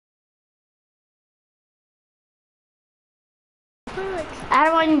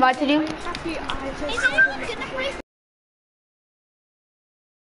Adam, I invited you. Happy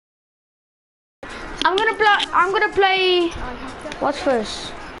I'm gonna play. What's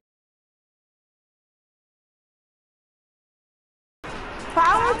first?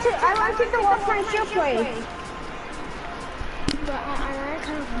 I wanted to watch my show play. But I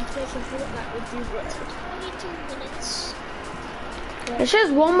kind of want to play something that would do good. 22 minutes. Let's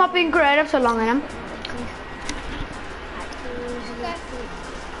just warm up in creative so long, Adam.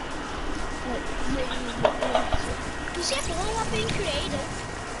 You said warm up in creative.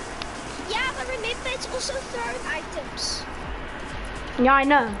 Yeah, but remember it's also thrown items. Yeah, I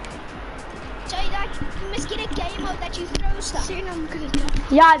know. So you must get a game mode that you throw stuff.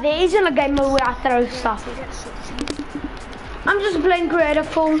 Yeah, there isn't a game mode where I throw stuff. I'm just playing creative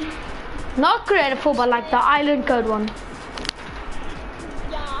full. Not creative full, but like the island code one.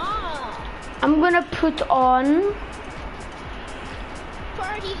 Yeah. I'm gonna put on.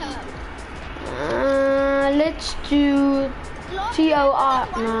 Party hub. Let's do TOR.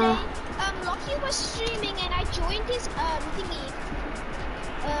 No. Lockie was streaming and I joined his thingy.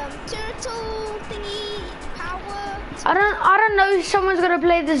 Turtle thingy power. I don't know if someone's gonna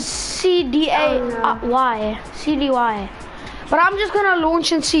play the CDY. But I'm just gonna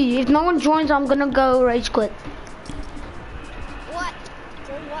launch and see. If no one joins, I'm gonna go rage quit. What?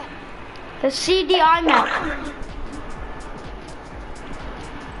 For what? The CDI map.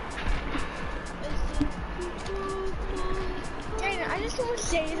 I just want to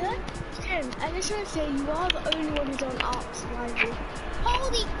say that. I just want to say you are the only one who's on Ark Survival.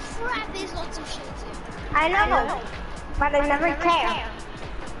 Holy crap, there's lots of shit here. I know. But I never care.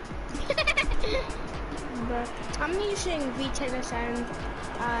 But I'm using V10SN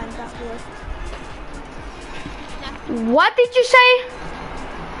and that was. What did you say?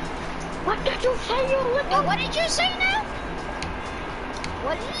 What did you say, you little? What did you say now?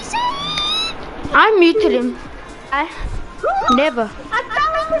 What did he say? I muted him. Never. I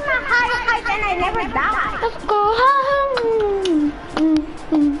fell into my high height and I never died. Let's go home.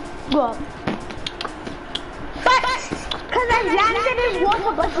 Go up. But, because I landed in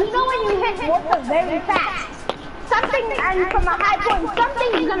water, but you know when you hit water very fast, something, and from a high point,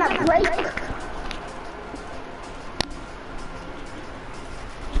 something's gonna break.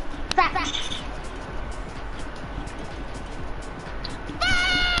 Fast.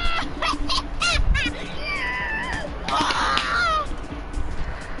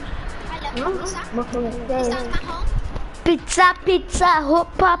 Pizza, pizza,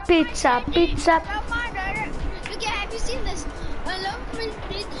 hoppa, pizza, pizza. Look, have you seen this? Hello,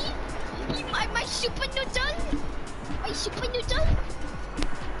 Freddy. My super noodle. My super noodle.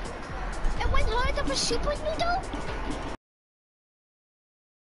 And one heard of a super noodle?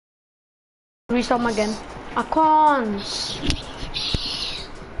 Restart again. I can't.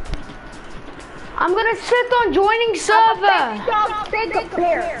 I'm gonna sit on joining server. Big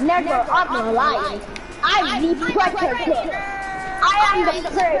bear, never up my life. I'm the predator. I am the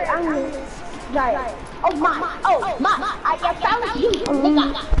prey. I'm the giant. Oh my, I have found you, nigga.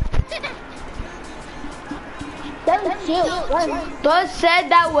 Don't you? Don't say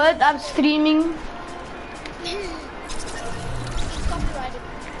that word. I'm streaming.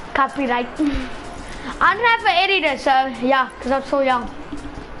 Copyright. I don't have an editor, so yeah, because I'm so young.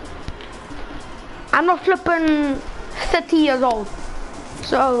 I'm not flipping 30 years old.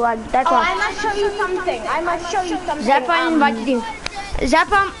 So that's why. I must show you something. Zappa, I invited you.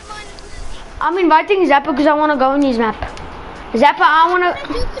 Zappa, I'm inviting Zappa because I want to go on his map. Zappa, I want to.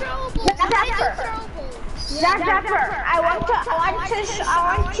 Zapper, I want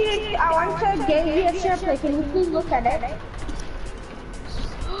to give you a surplus. Can you please look at it?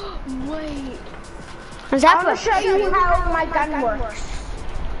 Wait. Zappa. I want to show you how my gun works.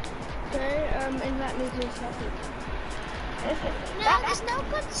 Okay, invite me to something. No, there's no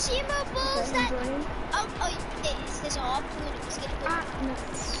consumables that. There's all food.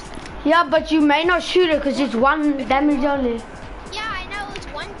 Yeah, but you may not shoot it because it's one damage only. Yeah, I know it's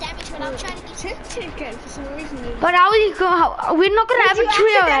one damage, but I'm trying to get ticket for some reason. But how will you go? We're not gonna have a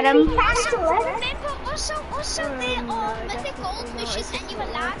trio, Adam. Remember, also there are mythic goldfishes, and you're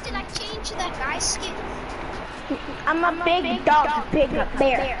allowed to like change the guy's skin. I'm a big dog, big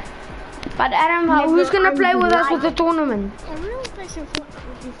bear. But Adam, who's gonna play with us with the tournament? I really play some Fortnite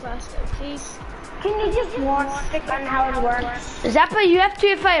with you first, though, please. Can you just watch stick on how it works? Zappa, you have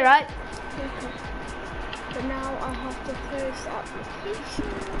 2FA, right? Okay. But now I have to close the application.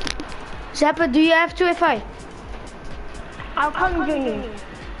 Zappa, do you have 2FA? I'll come join you.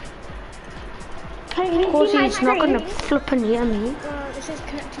 Of course, he's not gonna flip and hear me. It says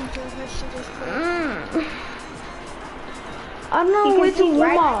connecting to a host. I don't know You where can to see, warm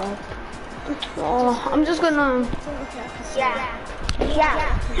right? up. Oh, I'm just gonna. Yeah.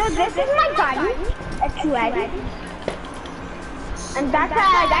 Yeah. So this is my gun. It's red. And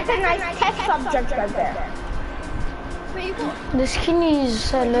that's a nice test subject right there. Wait, what? The skin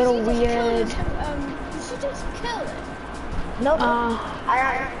is a little weird. Did you just kill it? Nope. I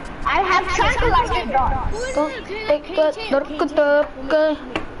have tranquilizer dog. Don't take that turk.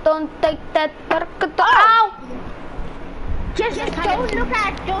 Don't take that turk. Ow! Just don't look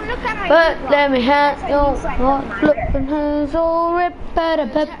at my But name, let me have That's a your new friend of mine. flipping hands all rip a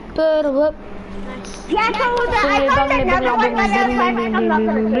pepper whip. Yeah, so I found another one that I'm not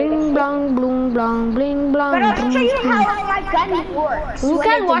gonna say Bling this. blang bling blang bling blang. But I'll show you how my gun works. You when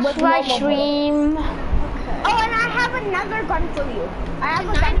can it's watch with my mobile. stream. Oh, and I have another gun for you. I have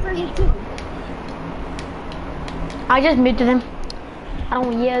a gun for you too. I just muted him. I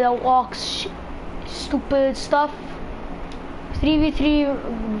don't hear the walks, stupid stuff.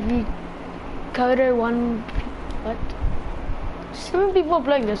 3v3 coder 1. What? 7 people are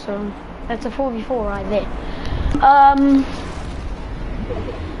playing this, so that's a 4v4 right there. I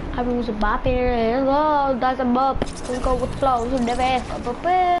was a bop here. Oh, that's a bop. We go with flow. So the best.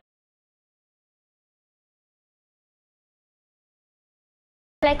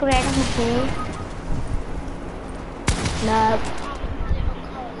 Like red no.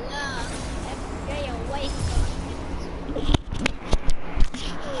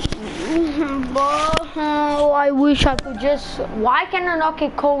 Oh, I wish I could just. Why can I not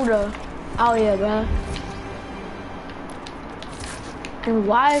get colder out here, bro? And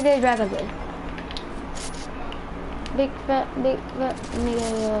why is there dragon bed? Big fat nigga.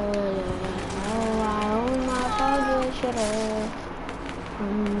 Oh, I own my father shut up.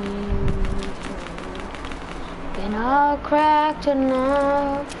 Been all cracked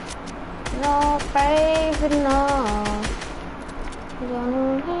enough, not brave enough.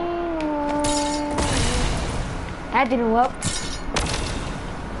 That didn't work.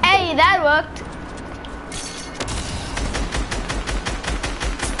 Hey, that worked.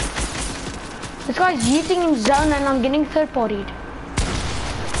 This guy's using in zone and I'm getting third partied.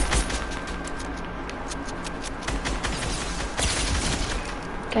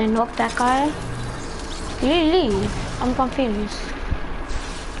 Can I knock that guy? Did he leave? I'm confused.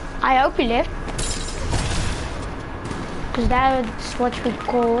 I hope he left. Because that's what we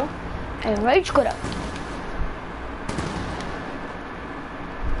call a rage quit.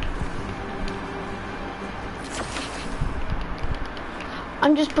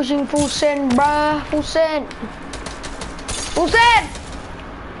 I'm just pushing full send, bruh. Full send. Full send!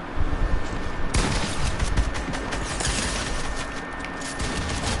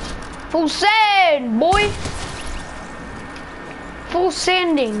 Full send, boy! Full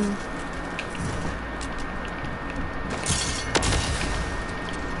sending.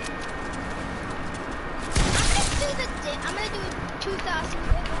 I'm gonna do 2,000.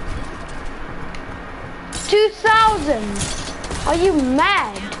 2,000? Are you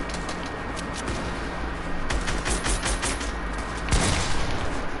mad?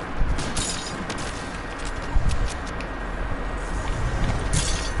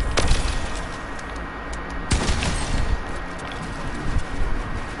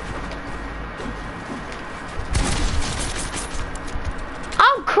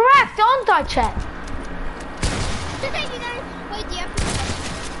 I'm cracked, aren't I, chat? Wait, do you have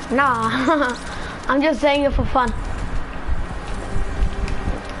to... Nah, I'm just saying it for fun.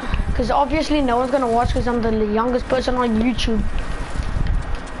 Because obviously no one's gonna watch because I'm the youngest person on YouTube.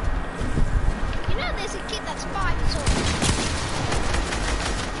 You know there's a kid that's 5 years old.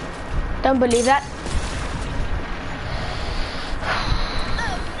 Don't believe that.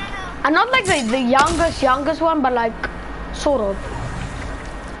 Oh, no. I'm not like the youngest one, but like, sort of.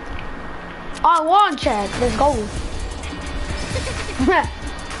 I won, Chad. Let's go.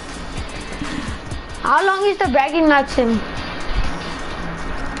 How long is the bragging nights in?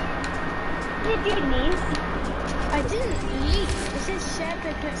 Did you leave? I didn't leave. It says share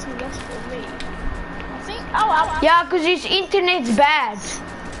the connection lost for me. I think. Oh, well. Yeah, because his internet's bad.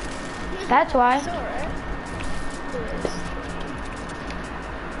 That's why.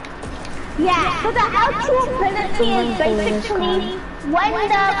 Yeah, so the how-to ability is basically when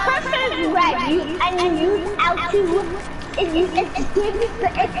the cursor is red and you use L2, it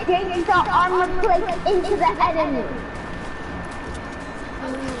digs the armor plate into the enemy.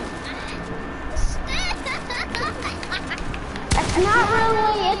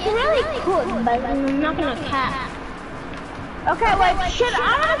 It's really good, but I'm not gonna cap. Okay, wait, shit, I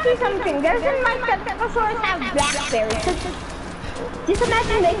wanna see something. Doesn't my Stegosaurus have blackberries? Just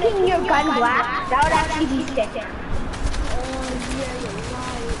imagine making your gun black. That would actually be sick.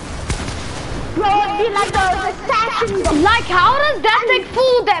 Bro, it'd be like those assassin bombs. Like, how does that take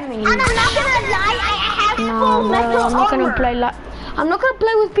full damage? And I'm not gonna lie, I have No, full bro, metal I'm not gonna armor. play like. I'm not gonna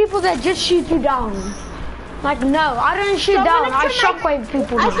play with people that just shoot you down. Like, no, I don't shoot So down. I'm I gonna turn shockwave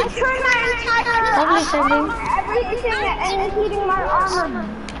people I down. should turn my entire Lovely saving. everything and including my armor.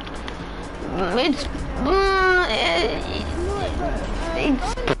 It's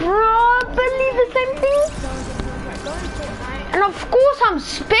probably the same thing. And of course I'm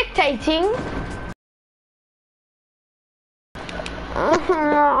spectating.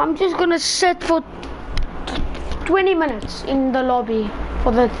 I'm just gonna sit for 20 minutes in the lobby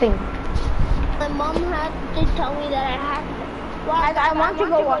for the thing. My mom had to tell me that I had to. Well, I want to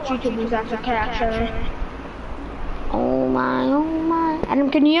go watch YouTubers after actually. Oh my. Adam,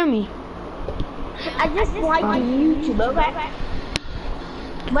 can you hear me? I just like YouTube, okay?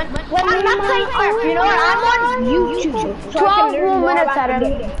 But when I'm not playing Earth, you know what? I'm on YouTube. So 12 more minutes, Adam.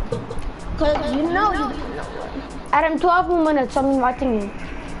 Because you know Adam, 12 more minutes, I'm inviting you.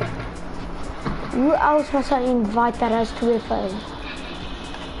 Who else must I invite that has 2FA?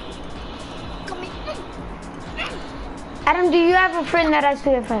 Adam, do you have a friend that has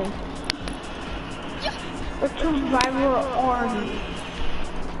 2FA? a survivor army.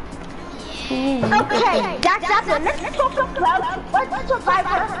 Okay, that's it. Let's talk about what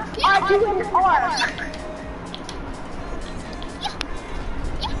survivor are doing arc.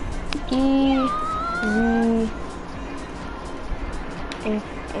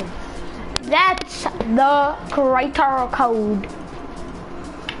 That's the creator code.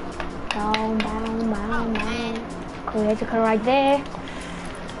 Bow. Creator code right there.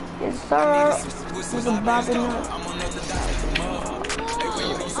 Yes, sir. With a bobbin up.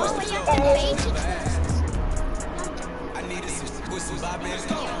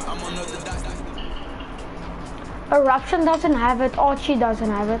 Eruption doesn't have it. Archie doesn't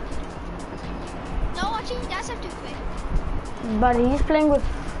have it. No, Archie does have to play. But he's playing with,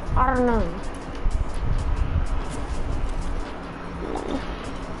 I don't know.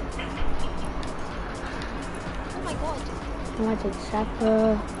 Oh my god. Invited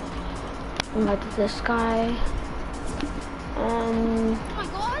Zapper. Invited this guy. Oh my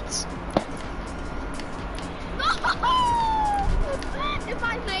god. No! If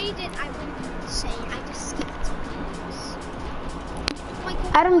I made it, I wouldn't say I just skipped. Oh my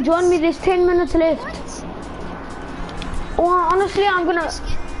god. Adam, join me. There's 10 minutes left. What? Oh, honestly, I'm gonna.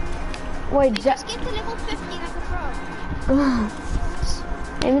 Wait, Just get to level 50 like a pro.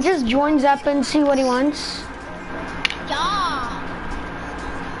 Let me just join Zap and see what he wants. Yeah.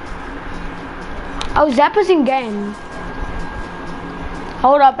 Oh, Zap is in game.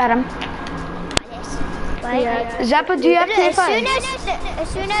 Hold up, Adam. Yeah. Zappa, do you have to As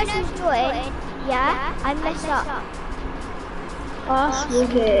soon as you join, yeah, I mess up.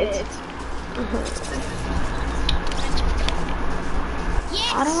 Good. Yes.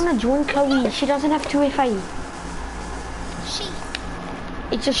 I don't want to join Chloe. She doesn't have 2FA. She.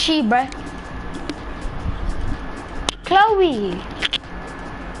 It's a she, bruh. Chloe.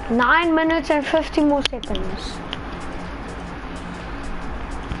 9 minutes and 50 more seconds.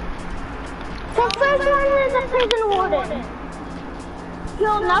 The first one is a prison warden.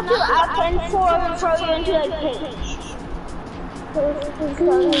 He'll knock you out and throw you into a cage.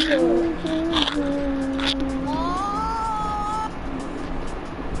 Okay, watch.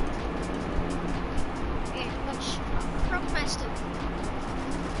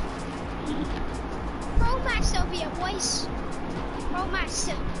 Pro Master over here, boys. Pro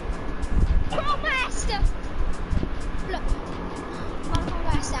Master. Look. On Pro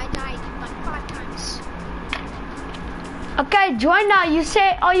Master, I died like 5 times. Okay, join now. You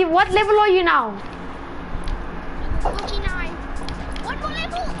say, are you? What level are you now? 49. One more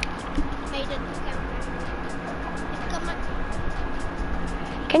level. Made it. Okay. Come on.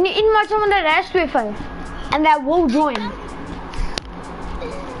 Can you invite someone that has 2FA? And that will join.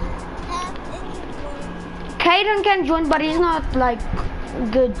 Kaden can join, but he's not like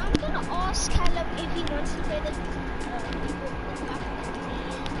good. I'm gonna ask Caleb if he wants to play the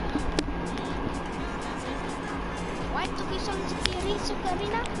Why took you some to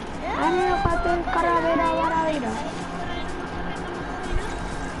Karina? Ano kape karavera.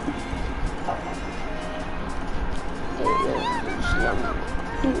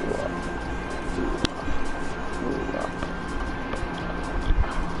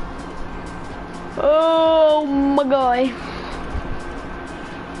 Oh my god.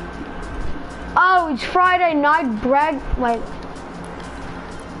 Oh, it's Friday night wait.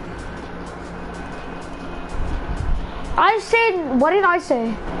 I said, what did I say?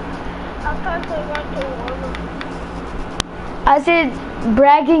 I thought they went to war. I said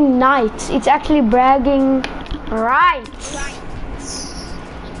bragging nights. It's actually bragging rights. Right.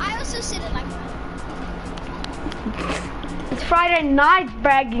 I also said it like that. It's Friday night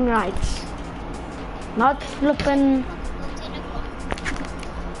bragging rights. Not flipping. 10 o'clock.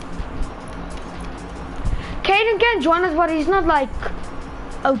 Caden can join us, but he's not like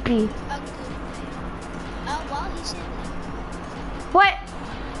OP. Okay. Oh, well, he said that. What?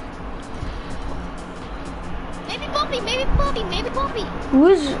 Maybe Poppy, maybe Poppy, maybe Poppy.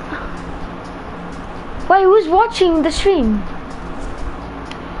 Who's watching the stream?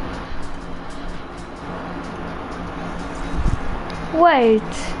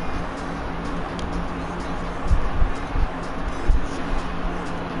 Wait.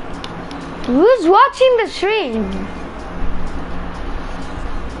 Who's watching the stream?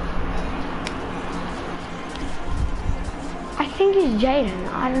 I think it's Jaden.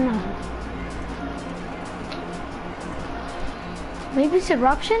 I don't know. Maybe it's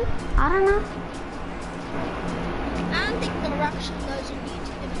Eruption? I don't know. I don't think the eruption goes on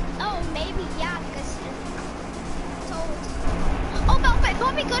YouTube. Oh, maybe, yeah, because it's told. Oh,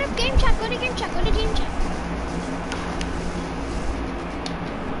 Poppy, go to game chat, go to game chat, go to game chat.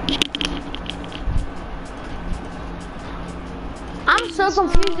 I'm so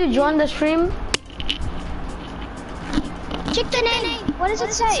confused to join the stream. Check the name. What does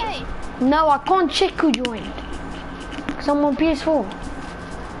it say? No, I can't check who joined. Because I'm on PS4.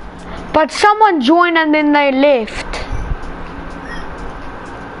 But someone joined and then they left.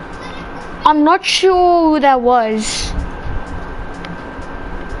 I'm not sure who that was.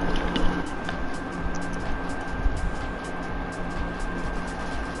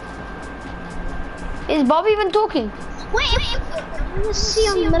 Is Bob even talking? Wait, I'm gonna see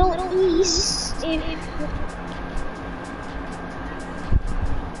on Middle East if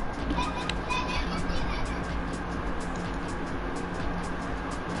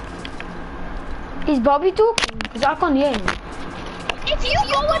Is Bobby talking? Because I can't hear him. if you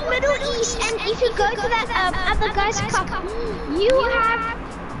go in Middle East and if you go to that other guy's cup, you have.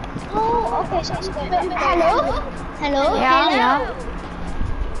 Oh, okay. So hello. Hello. Yeah.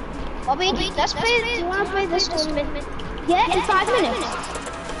 Bobby, let's play. Do you want to play this tournament? Yeah, in 5 minutes.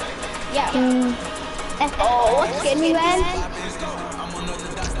 Yeah. And what's getting me, man?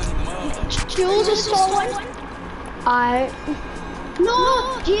 Jules is stolen.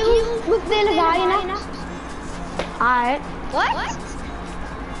 No, Jules with the Leviathan. What?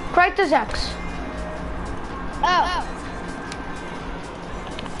 Kratos X. Oh.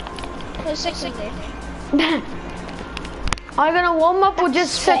 There's 6 in there. Are you gonna warm up or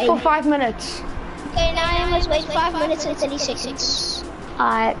just sit for 5 minutes? Okay, now I must wait 5 minutes and 30 seconds.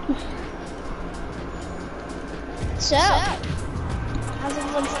 Alright. So, how's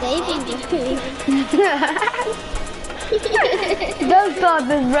everyone's day been doing? Don't start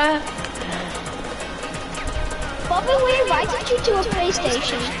this, bruh. Bobby, we invited you to a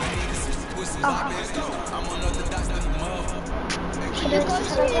PlayStation. Should you go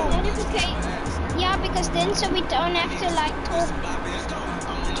to the notification? Yeah, because then so we don't have to like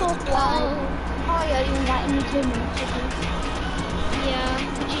talk loud. Oh yeah, you invited me to a minute. Yeah,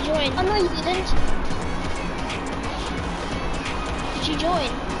 did you join? Oh no, you didn't. Did you join?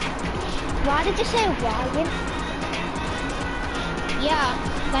 Why did you say wagon? Yeah,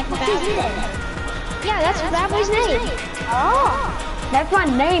 like What's his Bad. name? Yeah, that's Bad Boy's name. Oh. That's my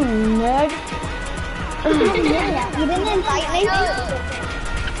name, nerd. You didn't invite me?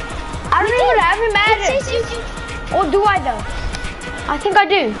 I don't even have him added. Or do I though? I think I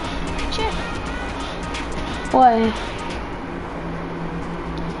do. Sure. Why?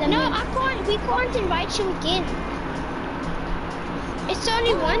 No, I can't. We can't invite you again. It's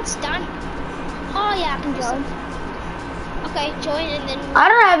only once done. Oh yeah, I can join. Okay, join and then I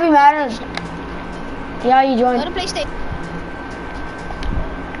don't have him added. Yeah, you go joined. to PlayStation.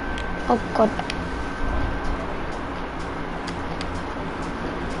 Oh god.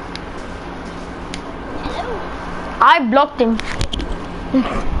 Hello. I blocked him. 4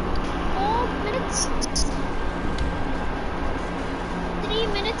 minutes. 3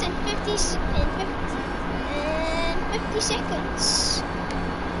 minutes and 50 seconds.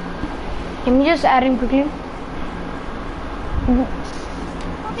 Let me just add him quickly.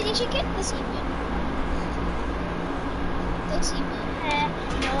 Bobby, did you get this email? This email?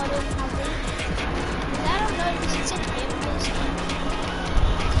 No, I don't have it. I don't know because it's in members.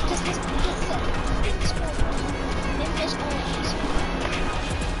 Because this members only.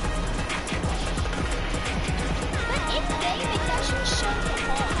 But in game it doesn't show the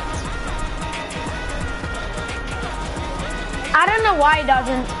heart. I don't know why it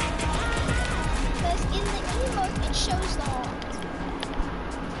doesn't. Because in the emote it shows the heart.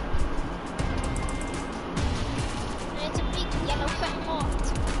 yellow fat heart.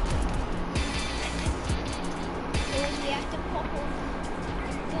 Because we have to pop off.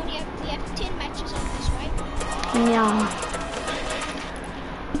 We have 10 matches on this, right? Yeah.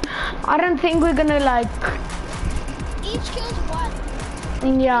 I don't think we're gonna like. Each kill's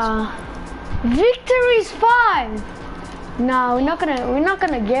 1. Yeah. Victory's 5. No, we're not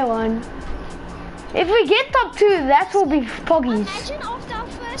gonna get one. If we get top 2, that will be poggies. Imagine after our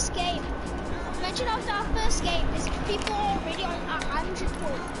first game. There's people already on 100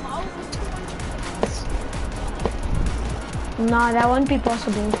 points. Over 200 points. No, that won't be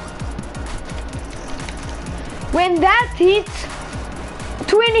possible. When that hits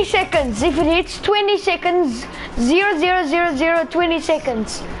 20 seconds, if it hits 20 seconds, 20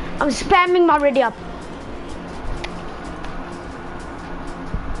 seconds, I'm spamming my ready up.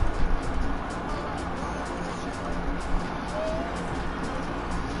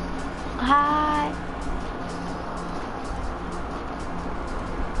 Hi.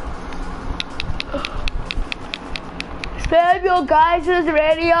 Spam your guys'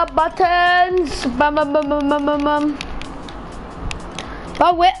 ready up buttons. Bum, bum, bum, bum, bum, bum, bum.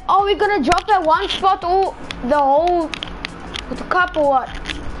 But where are we gonna drop that one spot or the whole the cup or what?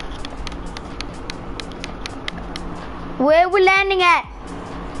 Where we landing at?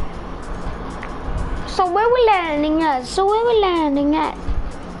 So where we landing at?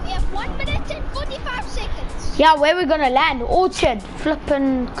 We have 1 minute and 45 seconds. Yeah, where we gonna land? Orchard,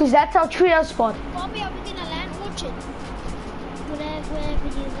 flippin', cause that's our trio spot. Bobby, are we gonna land Orchard? Whatever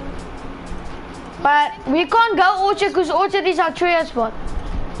you want. But we can't go Orchard cause Orchard is our trio spot.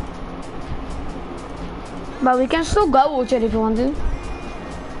 But we can still go Orchard if you want to.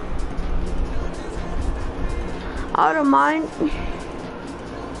 I don't mind.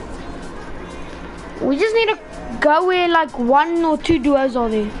 We just need to go where like 1 or 2 duos are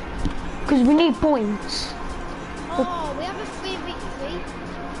there. Because we need points. Oh, we have a 3v3.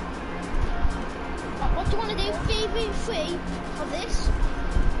 What do you want to do? 3v3 for this?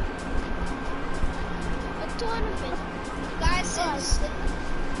 A tournament. Guys, it's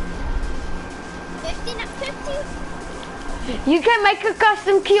 15 at 50. You can make a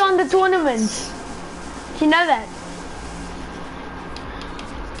custom key on the tournaments. You know that?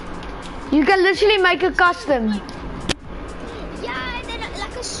 You can literally make a custom. Yeah, and then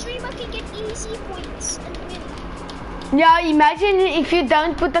like a streamer can get easy points and win. Yeah, imagine if you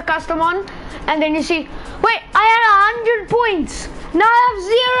don't put the custom on and then you see, wait, I had 100 points. Now I have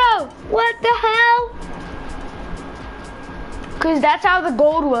 0. What the hell? Because that's how the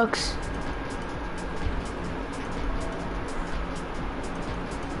gold works.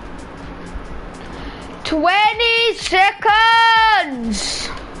 "20 seconds.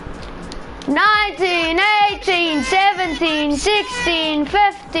 19, 18, 17, 16,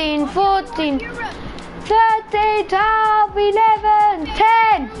 15, 14, 13, 12, 11,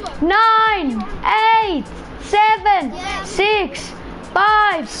 10, 9, 8, 7, 6,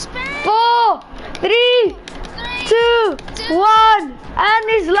 5, 4, 3, 2, 1, and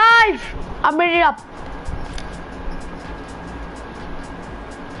it's live. I'm ready up.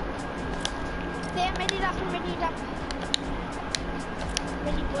 I'm ready up.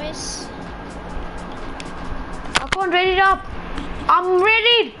 Ready, boys. I can't ready it up. I'm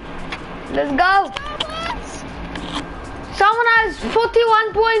ready. Let's go. Someone has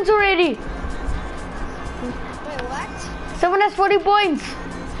 41 points already. Wait, what? Someone has 40 points.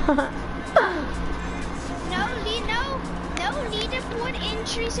 No leaderboard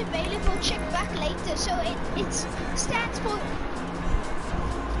entries available. Check back later. So it stands for.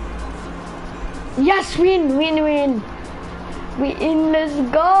 Yes, win. We in. Let's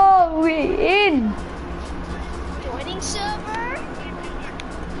go. We in. Joining server.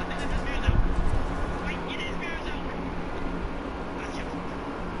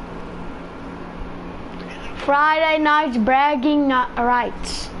 Friday nights bragging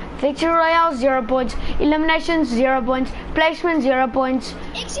rights. Victory Royale 0 points. Eliminations 0 points. Placement 0 points.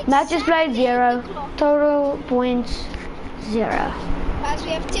 Matches played 0. Total points 0. Guys, we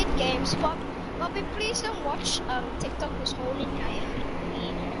have 10 games. Bobby, please don't watch TikTok was holding I.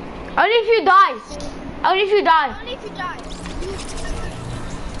 Only if you die. Only if you die. Only if you die.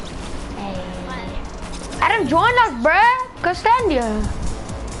 Adam, join us, bruh. Go stand here.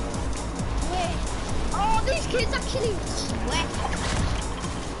 Wait. Oh, these kids are killing sweat.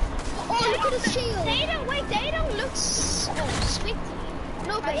 Oh, look at his shield. They don't look sweaty.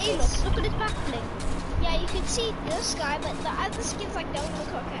 No, but he looks. Look at his backplate. Yeah, you can see this guy, but the other skins like don't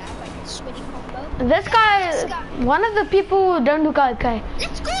look okay. I have like a sweaty combo. This guy, one of the people who don't look okay.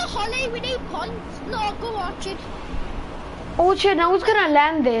 Let's go, Holly. We need points. No, go Orchard. Orchard, no one's gonna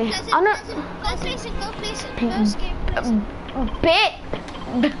land there. I'm not. Go place it. First game. Bet.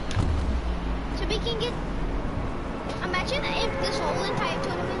 So we can get. Imagine if this whole entire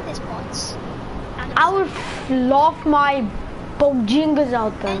tournament is bots. I would laugh my bojingas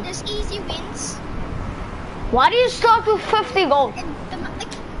out And there. there's easy wins. Why do you start with 50 gold? And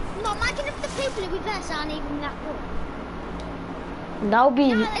no, imagine if the people with us aren't even that good. That'll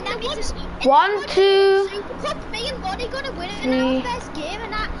be And that means it's 1, 2, me and Bonnie gonna win in 3, our first game,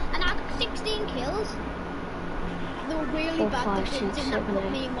 and I got 16 kills. They were really 4, bad. 5, The 6, kids in that 7, put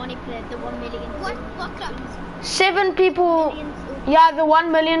 8. me and Bonnie played the 1 million. What club? 7 people. Yeah, the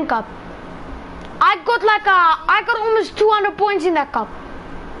 1 million cup. I got almost 200 points in that cup.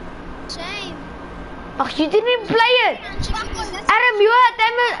 Same. Oh, you didn't even play it. Adam,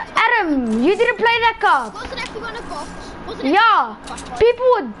 Adam, you didn't play that cup. Wasn't everyone a box? Yeah, people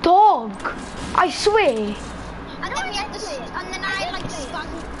were dog. I swear. And then we had this, and then I like spun.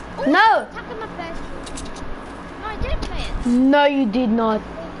 No. Attack on my first. No, I did play it. No, you did not.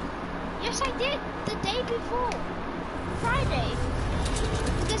 Yes, I did. The day before. Friday.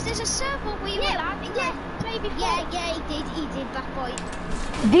 Because there's a server where you were allowed to play before. Yeah, he did, that boy.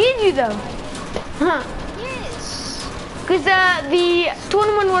 Did you though? Huh. Yes. Because the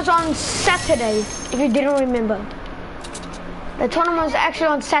tournament was on Saturday, if you didn't remember. The tournament was actually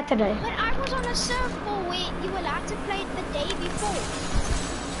on Saturday. But I was on a server where you were allowed to play it the day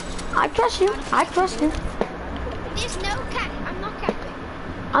before. I trust you. I trust you. There's no cap. I'm not capping.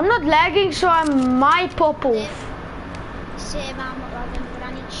 I'm not lagging, so I might pop off. Same, I'm not lagging, but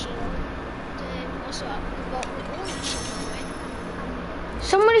I need shield. Also, I've got all the shield away.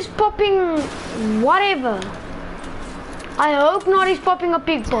 Somebody's popping whatever. I hope not he's popping a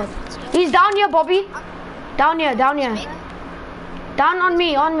pig pot. He's down here, Bobby. Down here, down here. Down on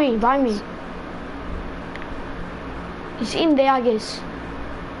me, by me. He's in there, I guess.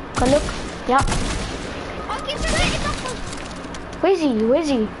 Go look. Yeah. Okay, so wait, it's up. Where's he? Where's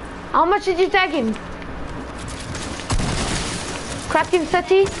he? How much did you tag him? Cracked him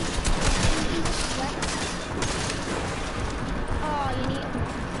 30. Oh, you need.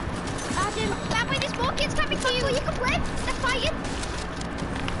 That way, there's more kids coming for you. You can win. They're fighting.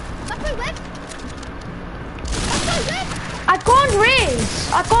 That way, win. That way, win.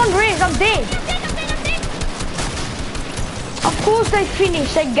 I can't raise. I'm dead. I'm dead. Of course they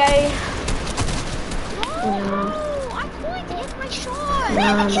finished, they gay. No, I couldn't hit my shot.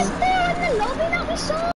 No, Just there in the lobby that we saw.